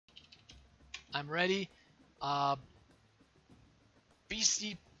I'm ready. Uh,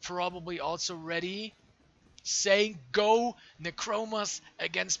 Beasty probably also ready. Saying go. Necromas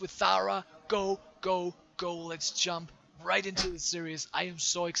against Withara. Go, go, go. Let's jump right into the series. I am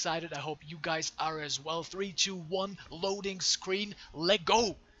so excited. I hope you guys are as well. 3, 2, 1. Loading screen. Let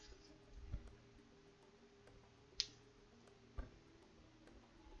go.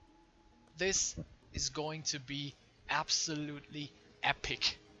 This is going to be absolutely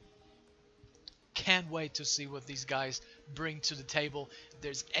epic. Can't wait to see what these guys bring to the table. If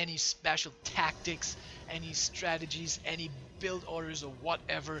there's any special tactics, any strategies, any build orders or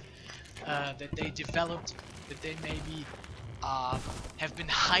whatever that they developed, that they maybe have been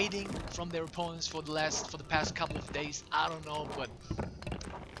hiding from their opponents for the past couple of days. I don't know, but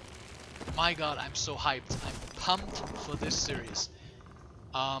my god, I'm so hyped. I'm pumped for this series.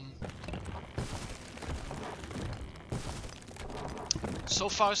 So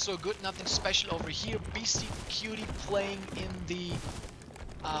far so good, nothing special over here. Beastyqt playing in the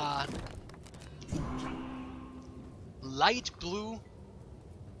light blue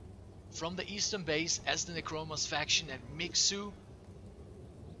from the eastern base as the Necromas faction, and Mixu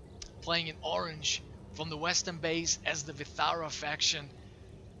playing in orange from the western base as the Vithara faction.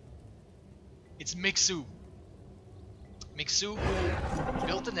 It's Mixu. Mixu who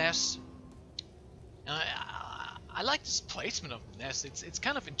built the nest. I like this placement of the nest. It's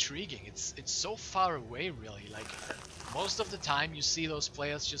kind of intriguing. It's so far away, really. Like, most of the time you see those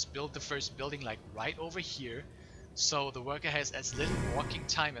players just build the first building like right over here, so the worker has as little walking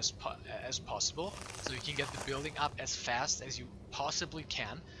time as possible, so you can get the building up as fast as you possibly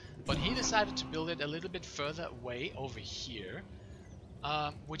can. But he decided to build it a little bit further away over here,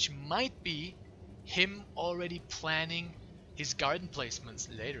 which might be him already planning his garden placements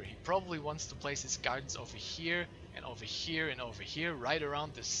later. He probably wants to place his gardens over here and over here and over here, right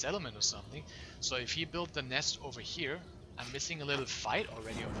around the settlement or something. So if he built the nest over here, I'm missing a little fight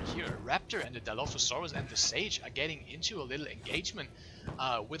already over here. A raptor and the Dilophosaurus and the sage are getting into a little engagement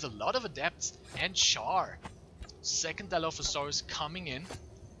with a lot of adepts and Char. Second Dilophosaurus coming in.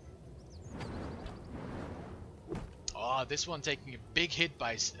 Oh, this one taking a big hit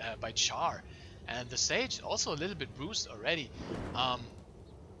by Char. And the sage also a little bit bruised already.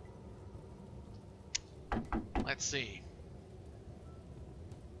 Let's see.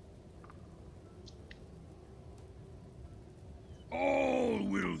 All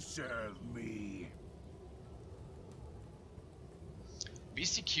will serve me.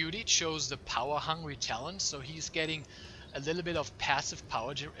 Beastyqt chose the power-hungry talent, so he's getting a little bit of passive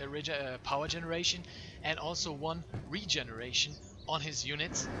power generation and also one regeneration on his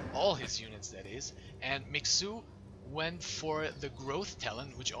units, all his units that is. And Mixu went for the growth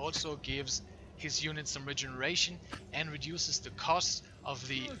talent, which also gives his units some regeneration and reduces the cost of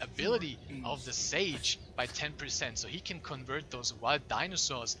the ability of the sage by 10%, so he can convert those wild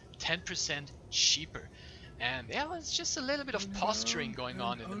dinosaurs 10% cheaper. And yeah, it's just a little bit of posturing going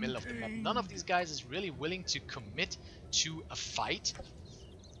on in the middle of the map. None of these guys is really willing to commit to a fight.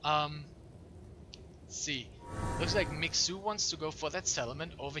 Let's see. Looks like Mixu wants to go for that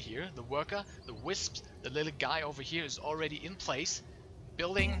settlement over here. The worker, the wisps, the little guy over here is already in place,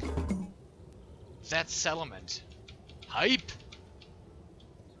 building that settlement. Hype!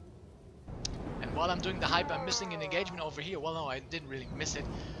 And while I'm doing the hype, I'm missing an engagement over here. Well, no, I didn't really miss it.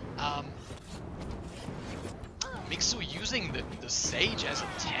 Mixu using the sage as a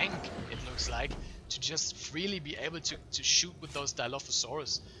tank, it looks like, to just freely be able to shoot with those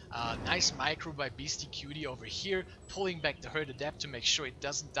Dilophosaurus. Nice micro by Beastyqt over here, pulling back the herd adept to make sure it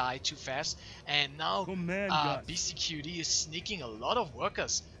doesn't die too fast. And now Beastyqt is sneaking a lot of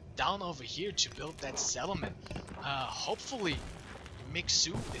workers down over here to build that settlement. Hopefully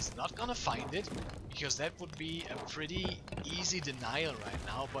Mixu is not gonna find it, because that would be a pretty easy denial right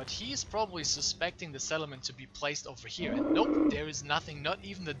now, but he is probably suspecting the settlement to be placed over here. And nope, there is nothing, not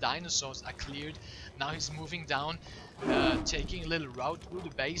even the dinosaurs are cleared. Now he's moving down, taking a little route through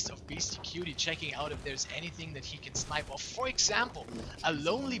the base of Beastyqt, checking out if there's anything that he can snipe off. For example, a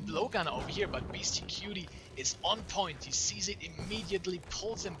lonely blowgunner over here, but Beastyqt is on point. He sees it immediately,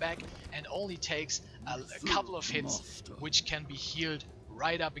 pulls him back, and only takes a couple of hits, which can be healed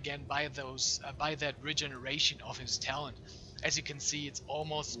right up again by those by that regeneration of his talent. As you can see, it's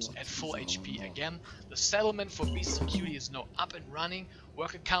almost at full HP again. The settlement for Beastyqt is now up and running,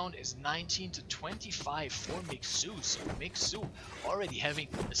 Worker count is 19 to 25 for Mixu. So Mixu already having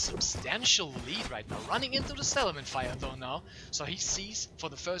a substantial lead right now. Running into the settlement fire though now. So he sees for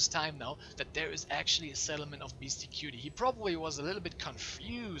the first time now that there is actually a settlement of Beastyqt. He probably was a little bit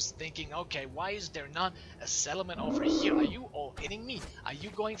confused, thinking, okay, why is there not a settlement over here? Are you all kidding me? Are you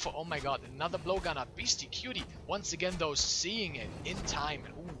going for, oh my god, another blowgun at Beastyqt? Once again though, seeing it in time.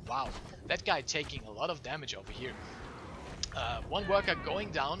 And ooh, wow, that guy taking a lot of damage over here. One worker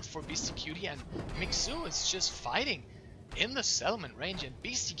going down for Beastyqt, and Mixu is just fighting in the settlement range, and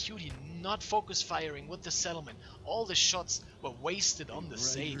Beastyqt not focus firing with the settlement. All the shots were wasted on the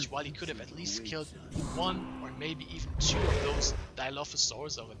Sage, while he could have at least killed one or maybe even two of those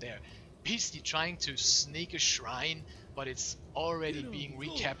Dilophosaurs over there. Beasty trying to sneak a shrine, but it's already being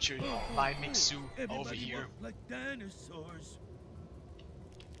recaptured by Mixu over here.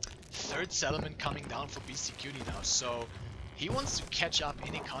 Third settlement coming down for Beastyqt now, so he wants to catch up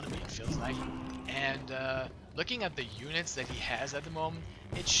in economy, it feels like. And looking at the units that he has at the moment,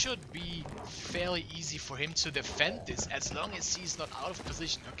 it should be fairly easy for him to defend this as long as he's not out of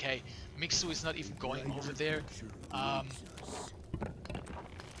position. Okay, Mixu is not even going over there.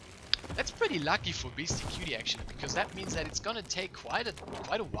 That's pretty lucky for Beastyqt actually, because that means that it's gonna take quite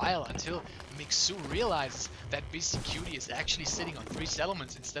a while until Mixu realizes that Beastyqt is actually sitting on 3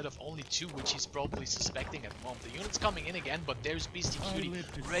 settlements instead of only 2, which he's probably suspecting at the moment. The unit's coming in again, but there's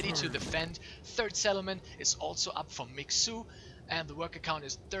Beastyqt ready to defend. Third settlement is also up for Mixu, and the worker count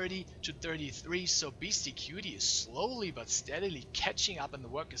is 30 to 33, so Beastyqt is slowly but steadily catching up in the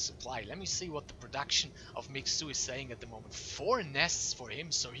worker supply. Let me see what the production of Mixu is saying at the moment. 4 nests for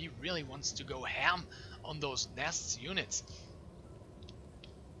him, so he really wants to go ham on those nests units.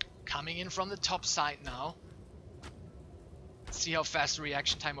 Coming in from the top side now. Let's see how fast the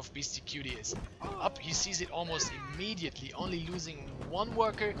reaction time of Beastyqt is. Up, he sees it almost immediately, only losing 1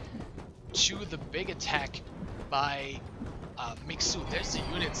 worker to the big attack by Mixu. There's the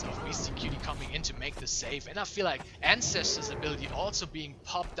units of Beastyqt coming in to make the save, and I feel like Ancestor's ability also being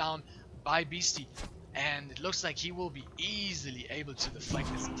popped down by Beasty, and it looks like he will be easily able to deflect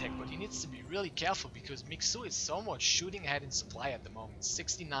this attack, but he needs to be really careful because Mixu is somewhat shooting ahead in supply at the moment,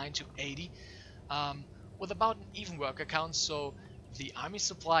 69 to 80, with about an even worker count, so the army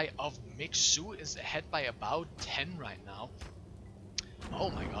supply of Mixu is ahead by about 10 right now.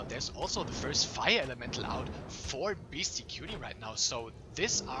 Oh my god, there's also the first fire elemental out for Beastyqt right now, so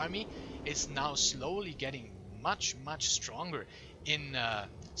this army is now slowly getting much stronger in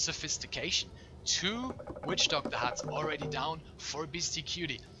sophistication. 2 Witch Doctor Huts already down for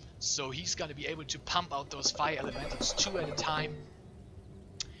Beastyqt, so he's gonna be able to pump out those fire elementals 2 at a time.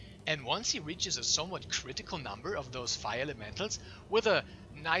 And once he reaches a somewhat critical number of those fire elementals, with a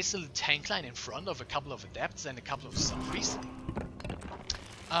nice little tank line in front of a couple of adepts and a couple of sentries,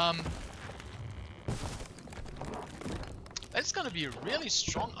 that's gonna be a really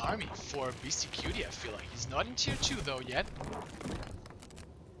strong army for Beastyqt, I feel like. He's not in tier 2 though yet.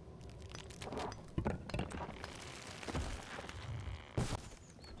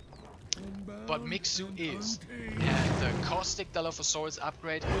 But Mixu is. And the Caustic Dilophosaurus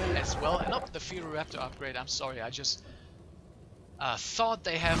upgrade as well. And not the Fearoraptor upgrade, I'm sorry, I just thought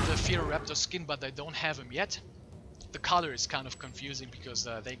they have the Fearoraptor skin, but they don't have him yet. The color is kind of confusing because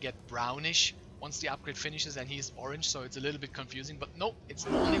they get brownish once the upgrade finishes, and he's orange, so it's a little bit confusing. But no, it's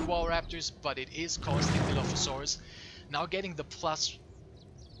only Warraptors, but it is Caustic Dilophosaurus. Now getting the +2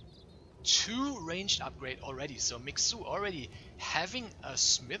 ranged upgrade already, so Mixu already having a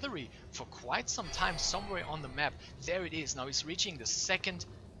smithery for quite some time somewhere on the map. There it is. Now he's reaching the 2nd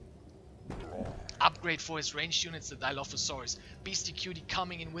upgrade for his ranged units, the Dilophosaurus. Beastyqt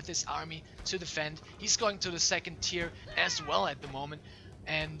coming in with his army to defend. He's going to the 2nd tier as well at the moment,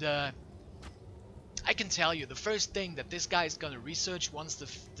 and I can tell you the first thing that this guy is gonna research once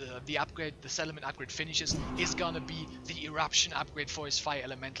the upgrade, the settlement upgrade finishes, is gonna be the eruption upgrade for his fire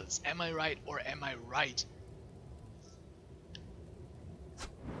elementals. Am I right, or am I right?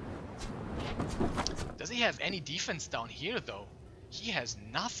 Does he have any defense down here though? He has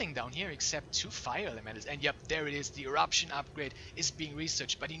nothing down here except 2 fire elementals, and yep, there it is. The eruption upgrade is being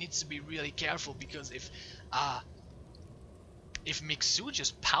researched, but he needs to be really careful, because if Mixu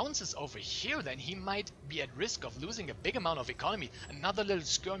just pounces over here, then he might be at risk of losing a big amount of economy. Another little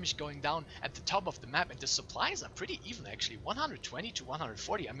skirmish going down at the top of the map, and the supplies are pretty even actually, 120 to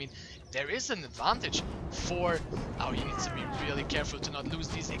 140. I mean, there is an advantage for... Oh, he needs to be really careful to not lose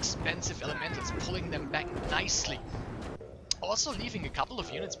these expensive elementals, pulling them back nicely. Also leaving a couple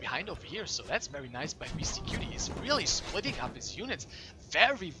of units behind over here, so that's very nice by Beastyqt. He's really splitting up his units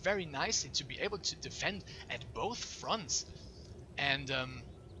very nicely to be able to defend at both fronts. and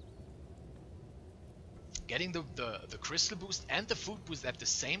getting the crystal boost and the food boost at the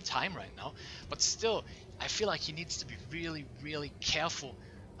same time right now. But still, I feel like he needs to be really careful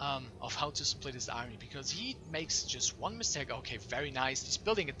of how to split his army, because he makes just one mistake. Okay, very nice. He's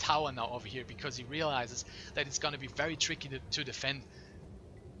building a tower now over here because he realizes that it's going to be very tricky to defend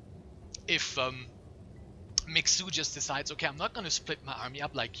if Mixu just decides, okay, I'm not going to split my army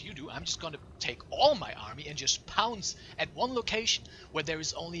up like you do. I'm just going to take all my army and just pounce at one location where there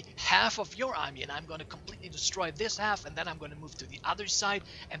is only half of your army, and I'm going to completely destroy this half, and then I'm going to move to the other side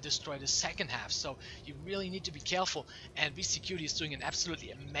and destroy the second half. So you really need to be careful, and Beastyqt is doing an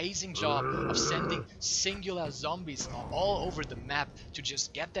absolutely amazing job of sending singular zombies all over the map to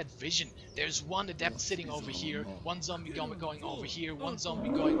just get that vision. There's one adept sitting over here, one zombie going over here, one zombie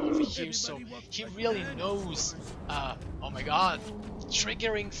going over here, so he really knows, oh my god,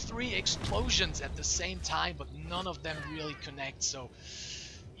 triggering 3 explosions at the same time, but none of them really connect, so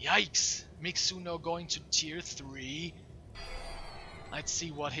yikes. Mixu now going to tier 3. Let's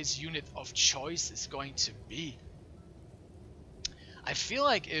see what his unit of choice is going to be. I feel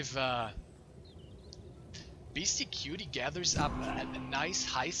like if Beastyqt gathers up a nice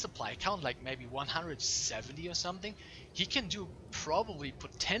high supply count, like maybe 170 or something, he can do probably,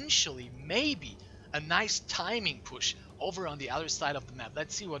 potentially, maybe a nice timing push over on the other side of the map.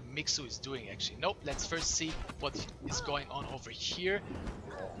 Let's see what Mixu is doing actually. Nope, let's first see what is going on over here.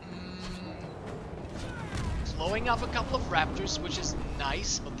 Blowing up a couple of raptors, which is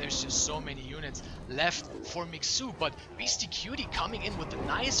nice, but there's just so many units left for Mixu. But Beastyqt coming in with a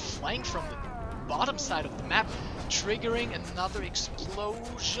nice flank from the bottom side of the map, triggering another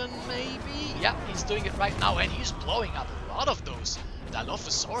explosion maybe? Yeah, he's doing it right now, and he's blowing up a lot of those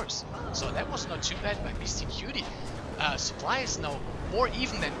Dilophosaurus. So that was not too bad by Beastyqt. Supply is now more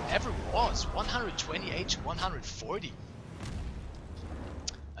even than ever was, 128 to 140.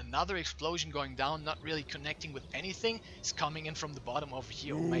 Another explosion going down, not really connecting with anything. Is coming in from the bottom over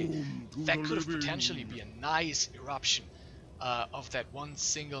here. Oh, that could have potentially be a nice eruption of that one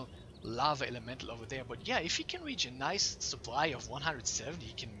single lava elemental over there. But yeah, if he can reach a nice supply of 170,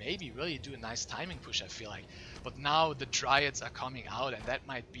 he can maybe really do a nice timing push, I feel like. But now the Dryads are coming out, and that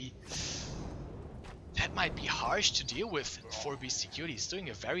might be harsh to deal with for Beastyqt. He's doing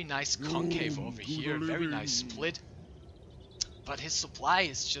a very nice concave over here, very nice split. But his supply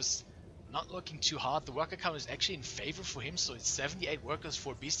is just not looking too hard. The worker count is actually in favor for him, so it's 78 workers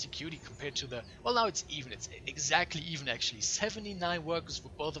for Beastyqt compared to the... Well, now it's even. It's exactly even, actually. 79 workers for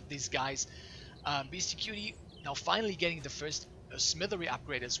both of these guys. Beastyqt now finally getting the first smithery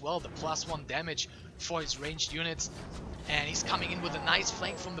upgrade as well, the +1 damage for his ranged units. And he's coming in with a nice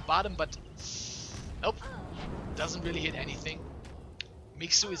flank from the bottom, but... Nope. Doesn't really hit anything.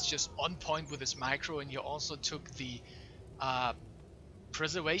 Mixu is just on point with his micro, and he also took the...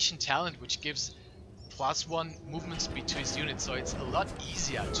 preservation talent, which gives +1 movement speed to his unit, so it's a lot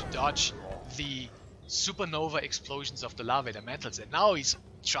easier to dodge the supernova explosions of the lava elementals. And now he's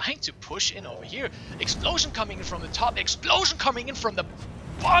trying to push in over here. Explosion coming in from the top, explosion coming in from the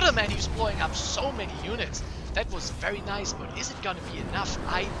bottom, and he's blowing up so many units. That was very nice, but is it gonna be enough?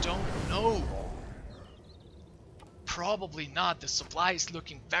 I don't know. Probably not. The supply is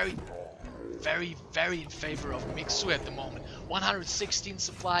looking very in favor of Mixu at the moment. 116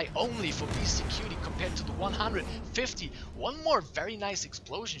 supply only for Beastyqt compared to the 150. One more very nice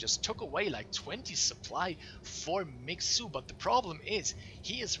explosion just took away like 20 supply for Mixu, but the problem is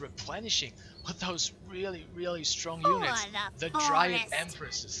he is replenishing with those really strong units, the Dryad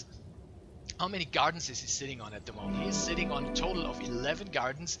Empresses. How many gardens is he sitting on at the moment? He is sitting on a total of 11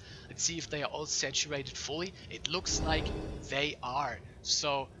 gardens. Let's see if they are all saturated fully. It looks like they are.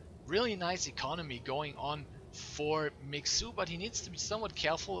 So really nice economy going on for Mixu, but he needs to be somewhat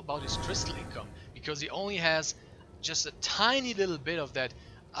careful about his crystal income, because he only has just a tiny little bit of that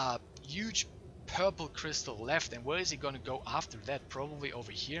huge purple crystal left. And where is he going to go after that? Probably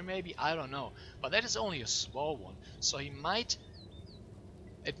over here maybe? I don't know. But that is only a small one. So he might...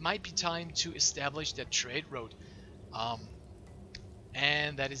 It might be time to establish that trade road.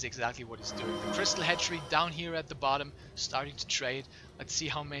 And that is exactly what he's doing. The crystal hatchery down here at the bottom, starting to trade. Let's see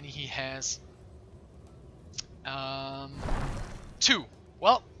how many he has. 2.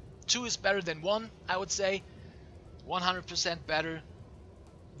 Well, 2 is better than 1, I would say. 100% better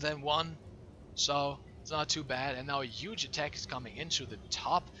than 1. So it's not too bad. And now a huge attack is coming into the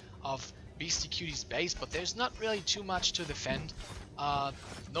top of Beastyqt's base, but there's not really too much to defend.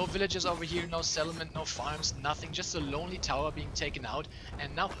 No villages over here, no settlement, no farms, nothing, just a lonely tower being taken out.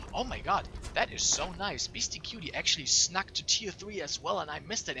 And now, oh my god, that is so nice. Beastyqt actually snuck to tier 3 as well, and I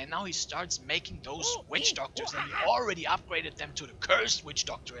missed it. And now he starts making those witch doctors, and he already upgraded them to the cursed witch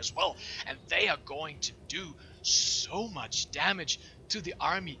doctor as well. And they are going to do so much damage to the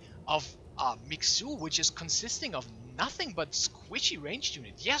army of Mixu, which is consisting of nothing but squishy ranged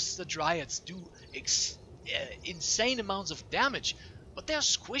units. Yes, the dryads do insane amounts of damage, but they're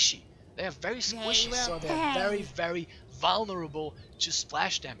squishy. They are very squishy, so they're very, very vulnerable to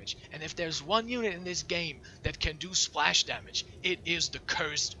splash damage. And if there's one unit in this game that can do splash damage, it is the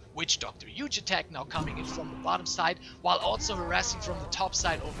cursed witch doctor. Huge attack now coming in from the bottom side, while also harassing from the top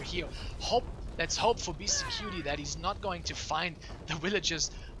side over here. Let's hope for Beastyqt that he's not going to find the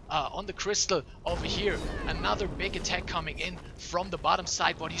villagers on the crystal over here. Another big attack coming in from the bottom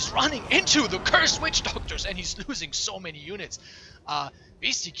side, but he's running into the cursed witch doctors and he's losing so many units.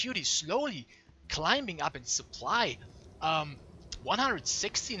 Beastyqt is slowly climbing up in supply.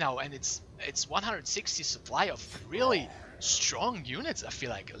 160 now, and it's 160 supply of really strong units. I feel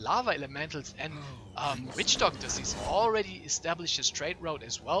like lava elementals and witch doctors. He's already established his trade route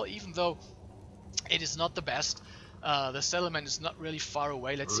as well, even though it is not the best. The settlement is not really far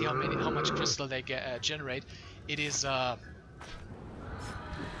away. Let's see how much crystal they generate. It is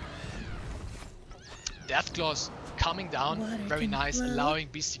Deathclaws coming down, very nice, allowing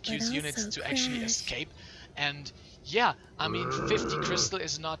Beastyqt's units to actually escape. And yeah, I mean, 50 crystal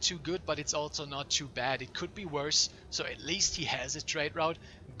is not too good, but it's also not too bad. It could be worse, so at least he has a trade route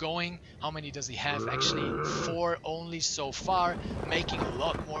going. How many does he have? Actually 4 only so far, making a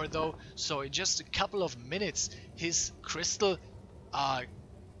lot more though. So in just a couple of minutes his crystal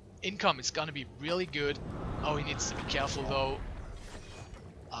income is gonna be really good. Oh, he needs to be careful though.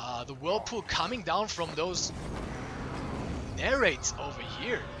 The whirlpool coming down from those narrates over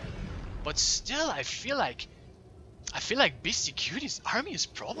here, but still I feel like Beastyqt's army is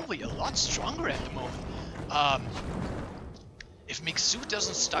probably a lot stronger at the moment. If Mixu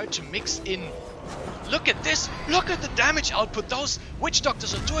doesn't start to mix in... Look at this! Look at the damage output those witch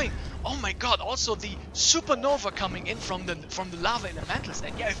doctors are doing! Oh my god, also the supernova coming in from the lava elementals.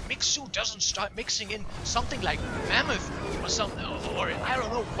 And yeah, if Mixu doesn't start mixing in something like Mammoth or something, or I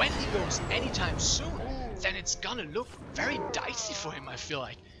don't know when he goes anytime soon, then it's gonna look very dicey for him, I feel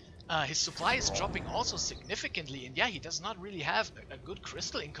like. His supply is dropping also significantly, and yeah, he does not really have a good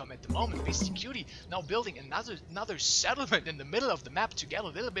crystal income at the moment. Beastyqt now building another settlement in the middle of the map to get a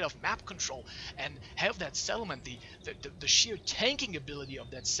little bit of map control and have that settlement, the sheer tanking ability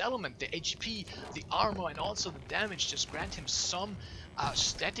of that settlement, the HP, the armor, and also the damage just grant him some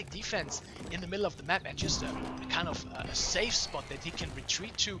static defense in the middle of the map, and just a kind of a safe spot that he can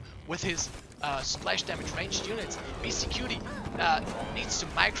retreat to with his splash damage ranged units. Beastyqt needs to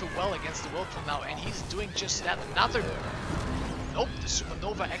micro well against the whirlpool now, and he's doing just that. Nope, the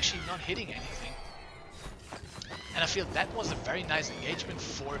supernova actually not hitting anything. And I feel that was a very nice engagement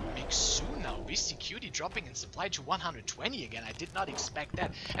for Mixu now. Beastyqt dropping in supply to 120 again. I did not expect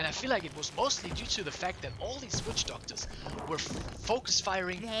that. And I feel like it was mostly due to the fact that all these witch doctors were focus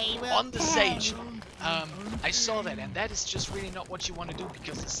firing on the Sage. I saw that, and that is just really not what you want to do,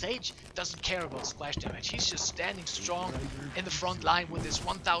 because the Sage doesn't care about splash damage. He's just standing strong in the front line with his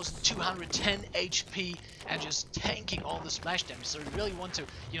 1210 HP and just tanking all the splash damage. So you really want to,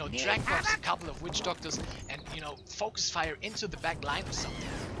 you know, drag box a couple of witch doctors and, you know, focus fire into the back line or something.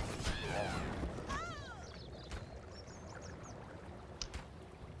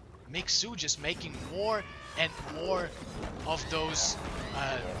 Mixu just making more and more of those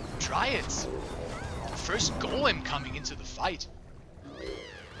dryads. First golem coming into the fight.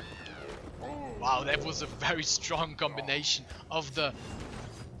 Wow, that was a very strong combination of the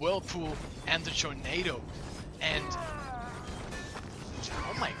whirlpool and the tornado. And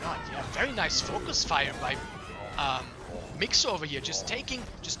oh my god, yeah, very nice focus fire by Mixu over here, just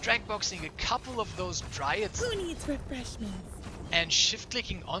drag boxing a couple of those dryads. Who needs refreshments? And shift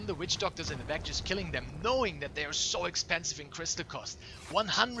clicking on the witch doctors in the back, just killing them, knowing that they are so expensive in crystal cost.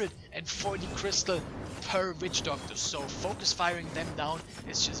 140 crystal per witch doctor, so focus firing them down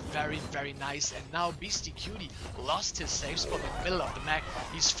is just very, very nice. And now Beastyqt lost his safe spot in the middle of the map.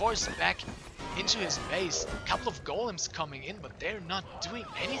 He's forced back into his base. A couple of golems coming in, but they're not doing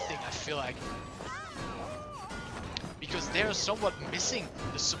anything, I feel like, because they're somewhat missing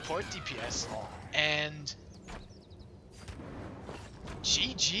the support DPS. And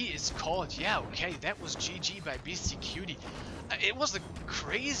GG is called. Yeah, okay, that was GG by Beastyqt. It was a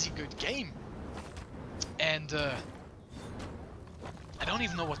crazy good game. And I don't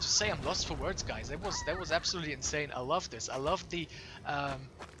even know what to say. I'm lost for words, guys. That was absolutely insane. I love this. I love the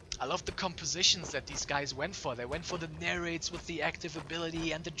compositions that these guys went for. They went for the narrates with the active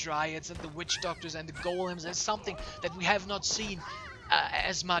ability and the dryads and the witch doctors and the golems. There's something that we have not seen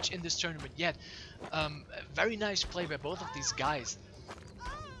as much in this tournament yet. Very nice play by both of these guys.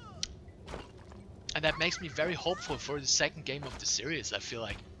 And that makes me very hopeful for the second game of the series, I feel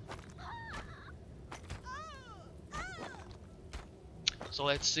like. So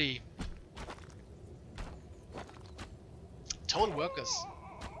let's see. Total workers,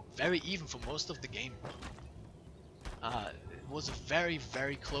 very even for most of the game. It was a very,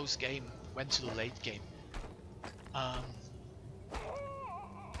 very close game. Went to the late game.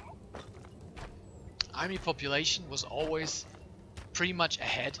 Army population was always pretty much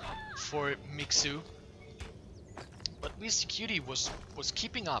ahead for Mixu, but Beastyqt was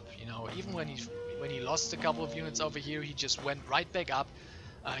keeping up. You know, even when he lost a couple of units over here, he just went right back up,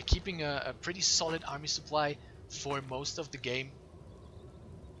 keeping a pretty solid army supply for most of the game.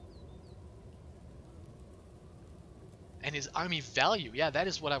 And his army value, yeah, that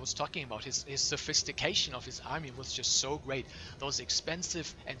is what I was talking about. His sophistication of his army was just so great. Those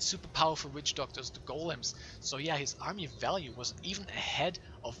expensive and super powerful witch doctors, the golems. So yeah, his army value was even ahead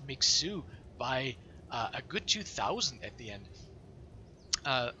of Mixu by a good 2,000 at the end.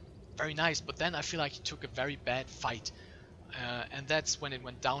 Very nice, but then I feel like he took a very bad fight. And that's when it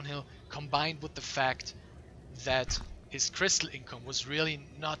went downhill, combined with the fact that his crystal income was really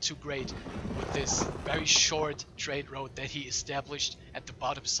not too great with this very short trade road that he established at the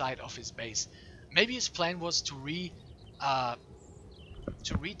bottom side of his base. Maybe his plan was to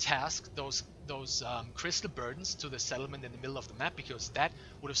retask those crystal burdens to the settlement in the middle of the map, because that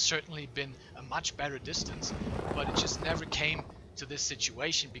would have certainly been a much better distance, but it just never came to this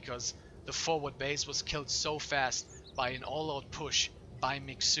situation because the forward base was killed so fast by an all-out push by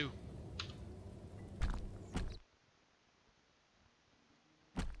Mixu.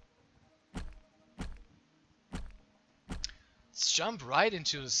 Let's jump right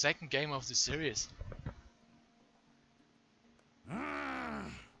into the second game of the series.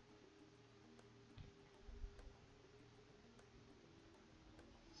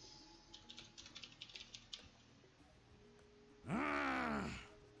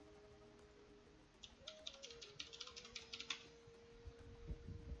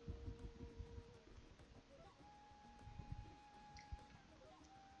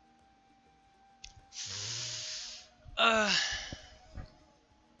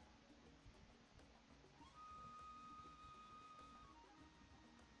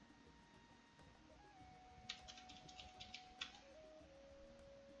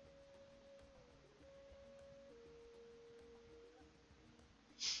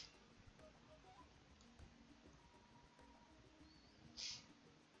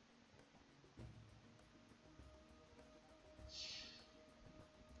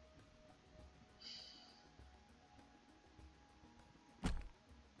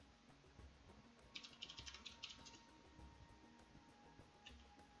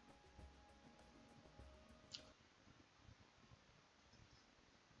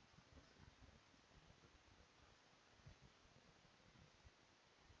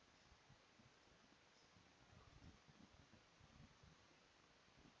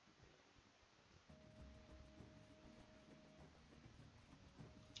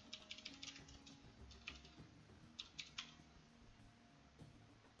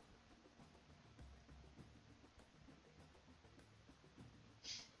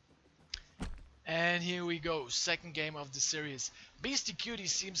 And here we go, second game of the series. Beastyqt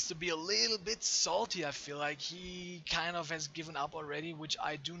seems to be a little bit salty. I feel like he kind of has given up already, which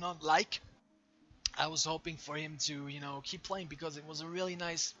I do not like. I was hoping for him to, you know, keep playing because it was a really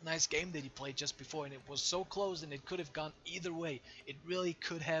nice game that he played just before, and it was so close and it could have gone either way. It really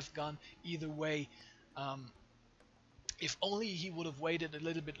could have gone either way. If only he would have waited a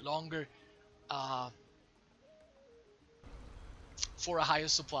little bit longer for a higher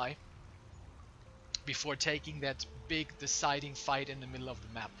supply before taking that big deciding fight in the middle of the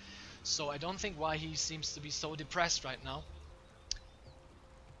map. So I don't think why he seems to be so depressed right now.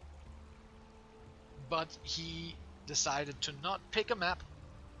 But he decided to not pick a map,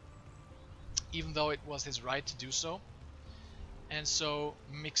 even though it was his right to do so. And so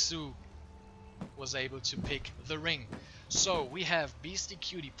Mixu was able to pick the ring. So we have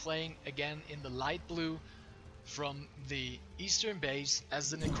Beastyqt playing again in the light blue from the eastern base as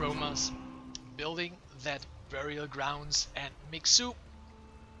the Necromas, building that burial grounds, and Mixu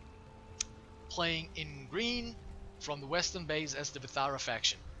playing in green from the western base as the Vithara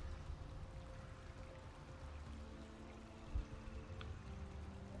faction.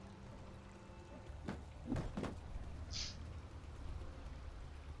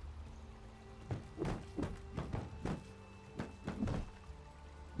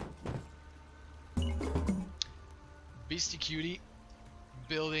 Beastyqt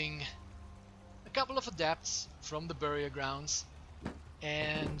building a couple of adepts from the burial grounds,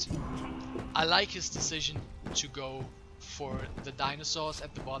 and I like his decision to go for the dinosaurs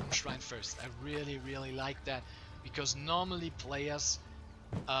at the bottom shrine first. I really like that, because normally players,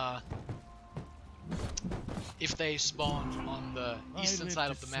 if they spawn on the eastern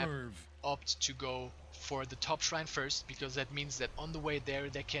side of the map, opt to go for the top shrine first, because that means that on the way there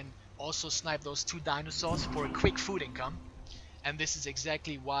they can also snipe those 2 dinosaurs for a quick food income. And this is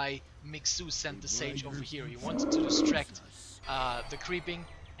exactly why Mixu sent the Sage over here. He wanted to distract the creeping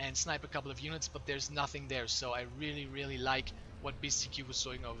and snipe a couple of units, but there's nothing there. So I really like what Beastyqt was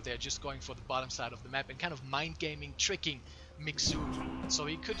doing over there, just going for the bottom side of the map and kind of mind gaming, tricking Mixu, so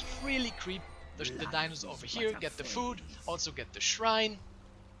he could really creep the dinos over here, get the food, also get the shrine.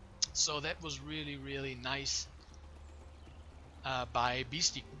 So that was really nice by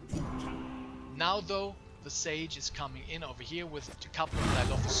Beastyqt. Now though, the Sage is coming in over here with a couple of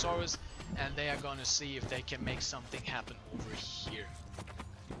Dilophosaurus, and they are gonna see if they can make something happen over here.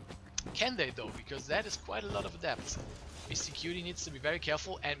 Can they though? Because that is quite a lot of adepts. Beastyqt needs to be very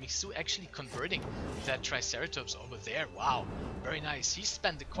careful, and Mixu actually converting that Triceratops over there. Wow, very nice. He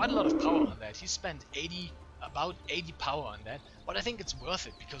spent quite a lot of power on that. He spent about 80 power on that, but I think it's worth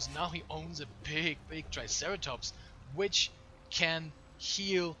it, because now he owns a big Triceratops, which can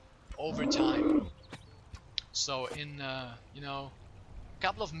heal over time. So in you know, a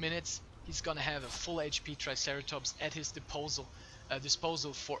couple of minutes, he's gonna have a full HP Triceratops at his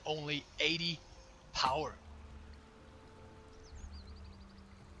disposal for only 80 power.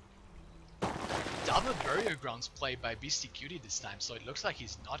 Double burial grounds play by Beastyqt this time, so it looks like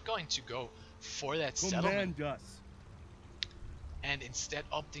he's not going to go for that settlement, and instead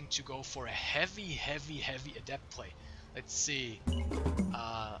opting to go for a heavy adept play. Let's see,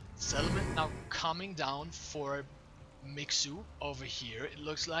 settlement now coming down for Mixu over here, it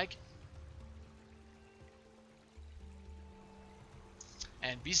looks like.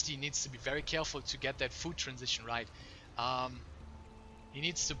 And Beasty needs to be very careful to get that food transition right. He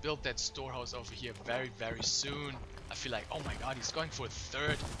needs to build that storehouse over here very soon. I feel like, oh my god, he's going for a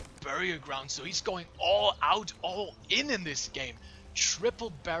 3rd burial ground, so he's going all out, all in this game.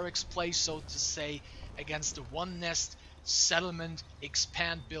 Triple barracks play, so to say, against the 1 nest settlement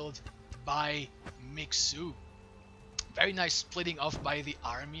expand build by Mixu. Very nice splitting off by the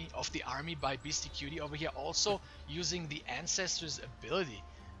army by Beastyqt over here, also using the Ancestors ability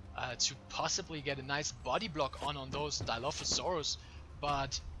to possibly get a nice body block on those Dilophosaurus,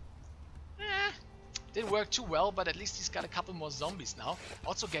 but didn't work too well. But at least he's got a couple more zombies now,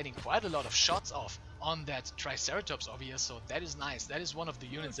 also getting quite a lot of shots off on that Triceratops over here, so that is nice. That is one of the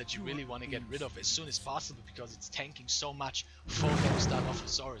units that you really want to get rid of as soon as possible, because it's tanking so much for those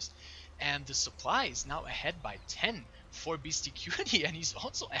Dilophosaurus. And the supply is now ahead by 10 for Beastyqt, and he's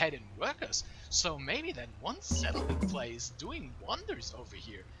also ahead in workers. So maybe that 1 settlement play is doing wonders over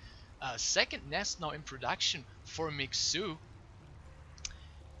here. 2nd nest now in production for Mixu.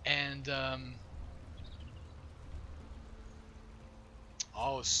 And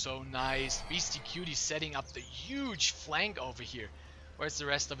oh, so nice. Beastyqt setting up the huge flank over here. Where's the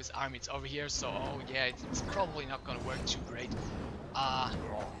rest of his army? It's over here, so oh yeah, it's probably not gonna work too great.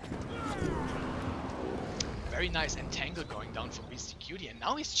 Very nice entangle going down from Beastyqt, and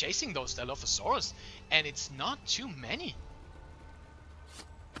now he's chasing those Dilophosaurus, and it's not too many.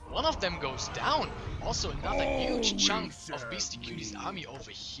 One of them goes down. Also another huge chunk of Beastyqt's army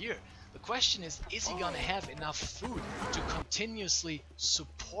over here. The question is he gonna have enough food to continuously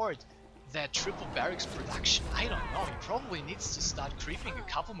support that triple barracks production? I don't know. He probably needs to start creeping a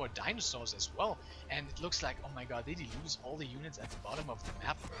couple more dinosaurs as well. And it looks like, oh my god, did he lose all the units at the bottom of the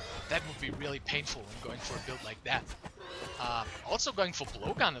map? That would be really painful when going for a build like that. Also going for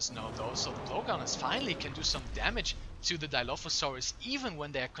blowgunners now though, so the blowgunners finally can do some damage to the Dilophosaurus even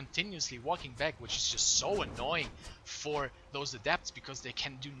when they are continuously walking back, which is just so annoying for those adepts, because they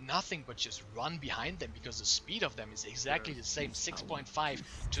can do nothing but just run behind them, because the speed of them is exactly the same, 6.5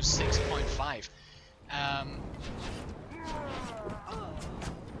 to 6.5.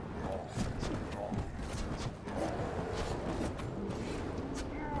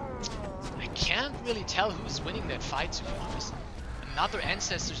 I can't really tell who's winning that fight, to be honest. Another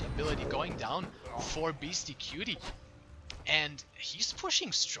Ancestors ability going down for Beastyqt. And he's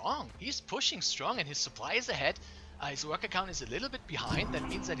pushing strong. And his supply is ahead. His worker count is a little bit behind. That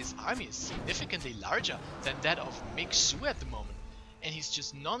means that his army is significantly larger than that of Mixu at the moment. And he's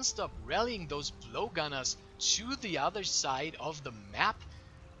just non-stop rallying those blowgunners to the other side of the map.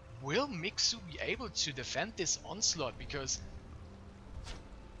 Will Mixu be able to defend this onslaught? Because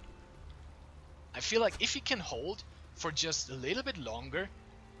I feel like if he can hold for just a little bit longer,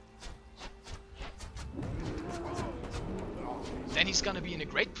 then he's gonna be in a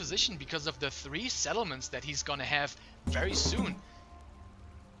great position because of the 3 settlements that he's gonna have very soon.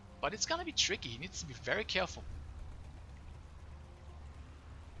 But it's gonna be tricky. He needs to be very careful.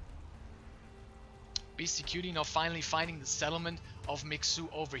 Beastyqt now finally finding the settlement of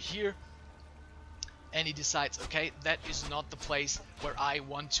Mixu over here, and he decides, okay, that is not the place where I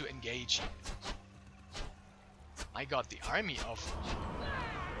want to engage. My god, the army of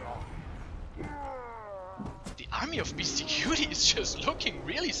Beastyqt is just looking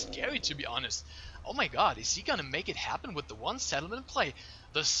really scary, to be honest. Oh my god, is he gonna make it happen with the 1 settlement play?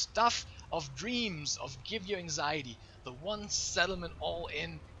 The stuff of dreams, of give you anxiety, the 1 settlement all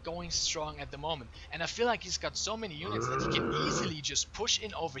in, going strong at the moment. And I feel like he's got so many units that he can easily just push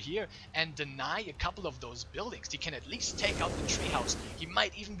in over here and deny a couple of those buildings. He can at least take out the treehouse. He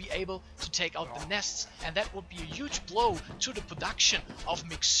might even be able to take out the nests, and that would be a huge blow to the production of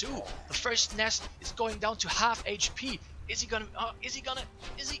Mixu. The first nest is going down to half HP. He's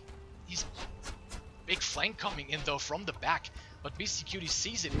big flank coming in though from the back. But Beastyqt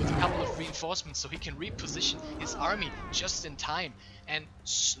sees it with a couple of reinforcements, so he can reposition his army just in time. And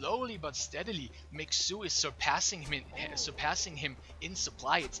slowly but steadily, Mixu is surpassing him in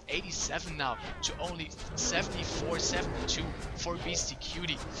supply. It's 87 now to only 74, 72 for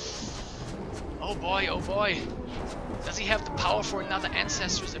Beastyqt. Oh boy, oh boy. Does he have the power for another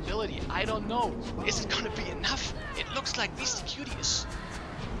Ancestor's ability? I don't know. Is it gonna be enough? It looks like Beastyqt is...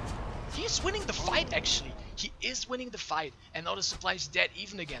 He's winning the fight, actually. He is winning the fight, and now the supply is dead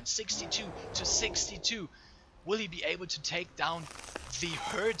even again. 62 to 62. Will he be able to take down the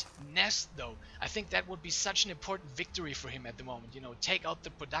herd nest though? I think that would be such an important victory for him at the moment. You know, take out the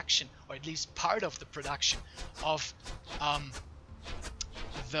production, or at least part of the production of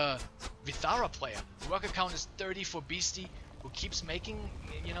the Vithara player. The worker count is 30 for Beasty, who keeps making,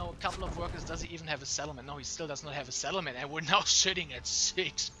 you know, a couple of workers. Does he even have a settlement? No, he still does not have a settlement, and we're now sitting at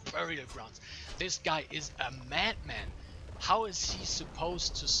 6 burial grounds. This guy is a madman. How is he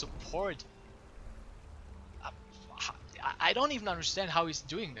supposed to support? I don't even understand how he's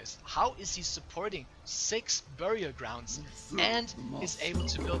doing this. How is he supporting 6 burial grounds and is able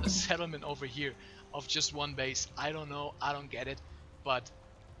to build a settlement over here of just 1 base? I don't know, I don't get it, but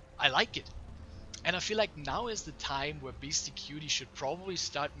I like it. And I feel like now is the time where Beastyqt should probably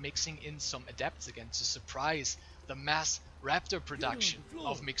start mixing in some adepts again to surprise the mass raptor production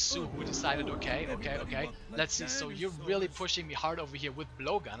of Mixu, who decided, okay, let's see. So you're really pushing me hard over here with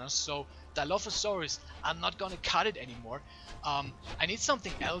blowgunners, so Dilophosaurus, I'm not gonna cut it anymore. I need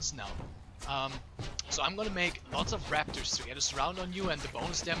something else now. So I'm gonna make lots of raptors to get a surround on you, and the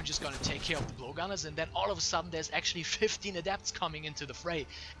bonus damage is gonna take care of the blowgunners, and then all of a sudden there's actually 15 adepts coming into the fray,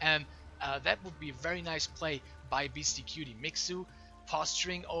 and that would be a very nice play by Beastyqt. Mixu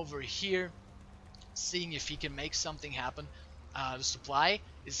posturing over here, seeing if he can make something happen. The supply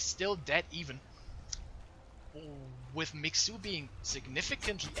is still dead even, with Mixu being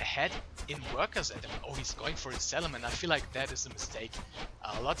significantly ahead in workers at them. Oh, he's going for his settlement. I feel like that is a mistake.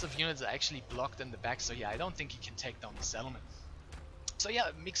 Lots of units are actually blocked in the back, so yeah, I don't think he can take down the settlement. So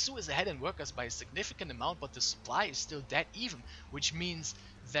yeah, Mixu is ahead in workers by a significant amount, but the supply is still dead even, which means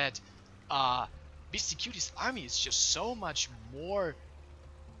that Beastyqt's army is just so much more,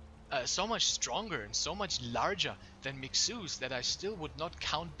 so much stronger and so much larger than Mixu's that I still would not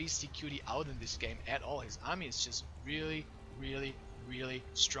count Beastyqt out in this game at all. His army is just really, really, really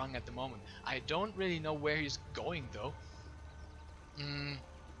strong at the moment. I don't really know where he's going though.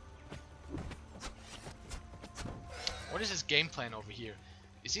 What is his game plan over here?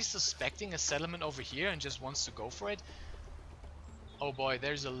 Is he suspecting a settlement over here and just wants to go for it? Oh boy,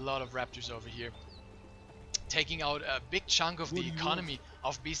 there's a lot of raptors over here, taking out a big chunk of the economy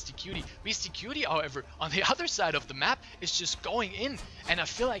of Beastyqt. Beastyqt, however, on the other side of the map is just going in, and I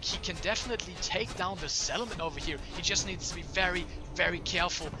feel like he can definitely take down the settlement over here. He just needs to be very, very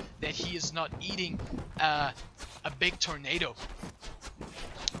careful that he is not eating a big tornado,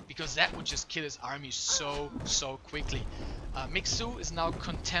 because that would just kill his army so quickly. Mixu is now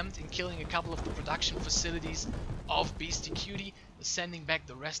content in killing a couple of the production facilities of Beastyqt, sending back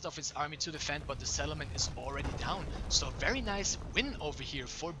the rest of his army to defend, but the settlement is already down. So very nice win over here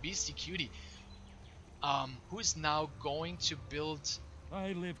for Beastyqt, who is now going to build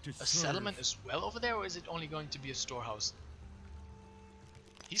a settlement as well over there, or is it only going to be a storehouse?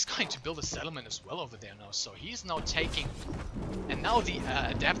 He's going to build a settlement as well over there now, so he's now taking, and now the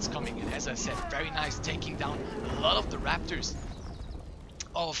adepts coming in, as I said, very nice, taking down a lot of the raptors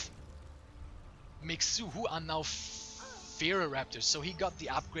of Mixu, who are now Fearer raptors. So he got the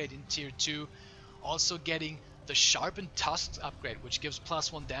upgrade in tier 2, also getting the Sharpened Tusks upgrade, which gives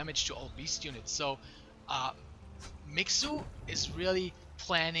 +1 damage to all beast units. So Mixu is really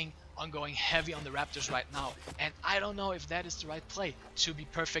planning on going heavy on the Raptors right now, and I don't know if that is the right play, to be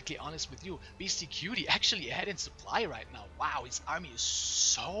perfectly honest with you. Beastyqt actually ahead in supply right now. Wow, his army is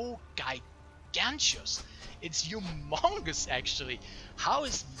so gigantic. It's humongous actually. How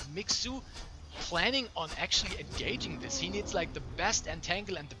is Mixu planning on actually engaging this? He needs like the best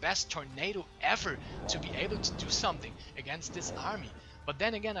Entangle and the best Tornado ever to be able to do something against this army. But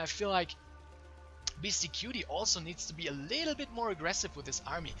then again, I feel like Beastyqt also needs to be a little bit more aggressive with his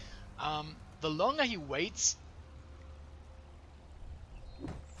army. The longer he waits,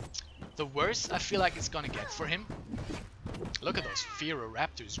 the worse I feel like it's gonna get for him. Look at those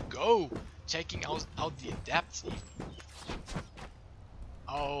Raptors go! Taking out the Adepts even.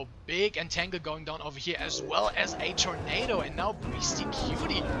 Oh, big Entangle going down over here, as well as a Tornado, and now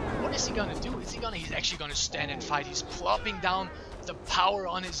Beastyqt. What is he gonna do? He's actually gonna stand and fight. He's plopping down the power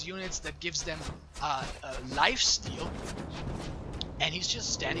on his units that gives them lifesteal. And he's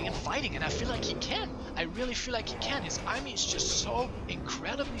just standing and fighting, and I feel like he can. I really feel like he can. His army is just so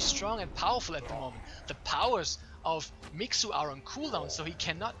incredibly strong and powerful at the moment. The powers of Mixu are on cooldown, so he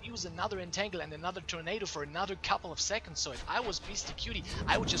cannot use another Entangle and another Tornado for another couple of seconds. So if I was Beastyqt,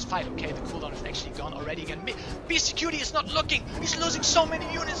 I would just fight. Okay, the cooldown is actually gone already again. Beastyqt is not looking. He's losing so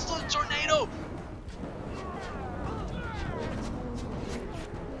many units to the Tornado.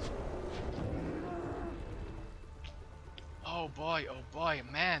 Oh boy,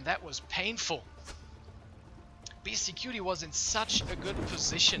 man, that was painful. Beastyqt was in such a good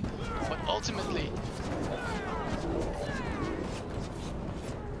position, but ultimately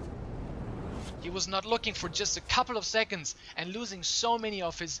he was not looking for just a couple of seconds and losing so many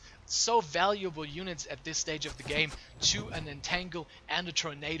of his so valuable units at this stage of the game to an Entangle and a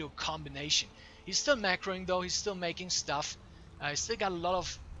Tornado combination. He's still macroing though, he's still making stuff. He's still got a lot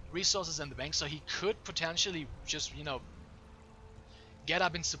of resources in the bank, so he could potentially just, you know, get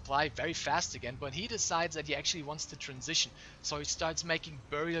up in supply very fast again, but he decides that he actually wants to transition, so he starts making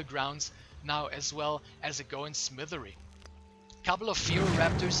burial grounds now as well as a go in smithery. Couple of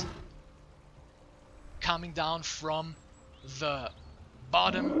Raptors coming down from the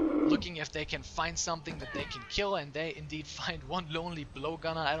bottom, looking if they can find something that they can kill, and they indeed find one lonely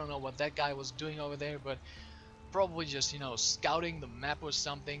blowgunner. I don't know what that guy was doing over there, but probably just, you know, scouting the map or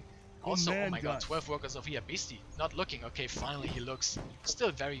something. Also, oh my god, 12 workers of here. Beasty not looking. Okay, finally he looks.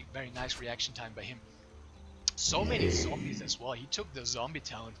 Still very, very nice reaction time by him. So many zombies as well. He took the zombie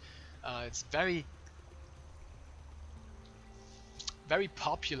talent. It's very, very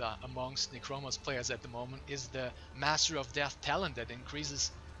popular amongst Necromos players at the moment, is the Master of Death talent that increases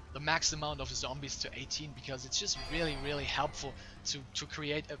the max amount of zombies to 18, because it's just really, really helpful to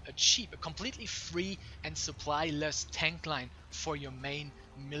create a cheap, a completely free and supply-less tank line for your main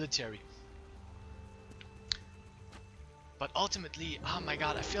military. But ultimately, oh my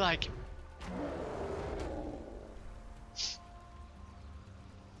god, I feel like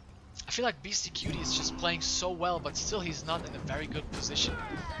Beastyqt is just playing so well, but still he's not in a very good position.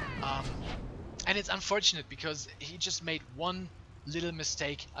 And it's unfortunate because he just made one little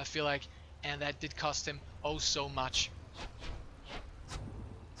mistake, I feel like, and that did cost him oh so much.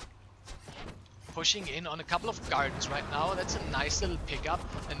 Pushing in on a couple of gardens right now. That's a nice little pickup.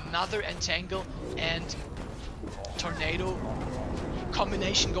 Another Entangle and Tornado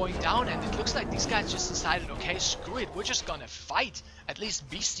combination going down, and it looks like these guys just decided, okay, screw it, we're just gonna fight. At least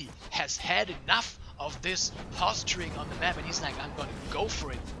Beasty has had enough of this posturing on the map, and he's like, I'm gonna go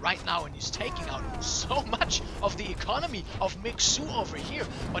for it right now, and he's taking out so much of the economy of Mixu over here.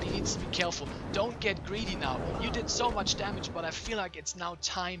 But he needs to be careful. Don't get greedy now. You did so much damage, but I feel like it's now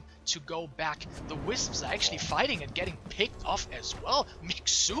time to go back. The Wisps are actually fighting and getting picked off as well.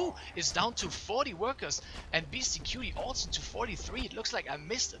 Mixu is down to 40 workers, and Beastyqt also to 43. It looks like I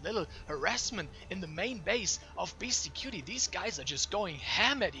missed a little harassment in the main base of Beastyqt. These guys are just going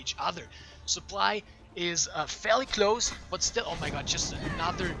ham at each other. Supply is fairly close, but still, oh my god, just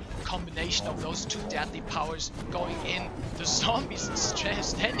another combination of those two deadly powers going in. The zombies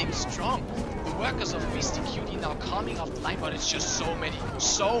standing strong. The workers of Beastyqt now coming off the line, but it's just so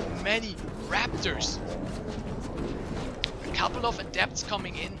many Raptors. A couple of Adepts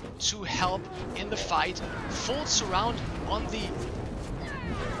coming in to help in the fight. Full surround on the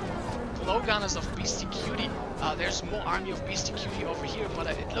blowgunners of Beastyqt. There's more army of Beastyqt over here, but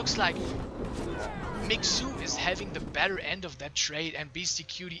it looks like Mixu is having the better end of that trade, and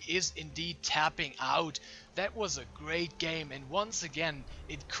Beastyqt is indeed tapping out. That was a great game, and once again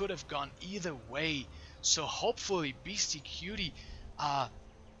it could have gone either way. So hopefully Beastyqt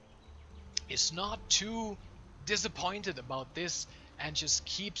is not too disappointed about this and just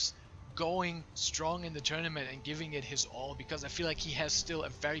keeps going strong in the tournament and giving it his all, because I feel like he has still a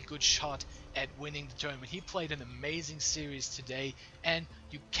very good shot at winning the tournament. He played an amazing series today, and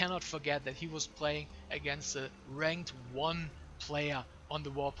you cannot forget that he was playing against a ranked 1 player on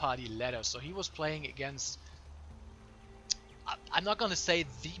the War Party ladder. So he was playing against, I'm not gonna say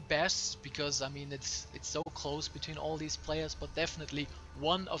the best, because I mean it's so close between all these players, but definitely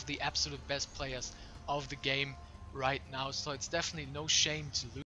one of the absolute best players of the game right now. So it's definitely no shame to lose.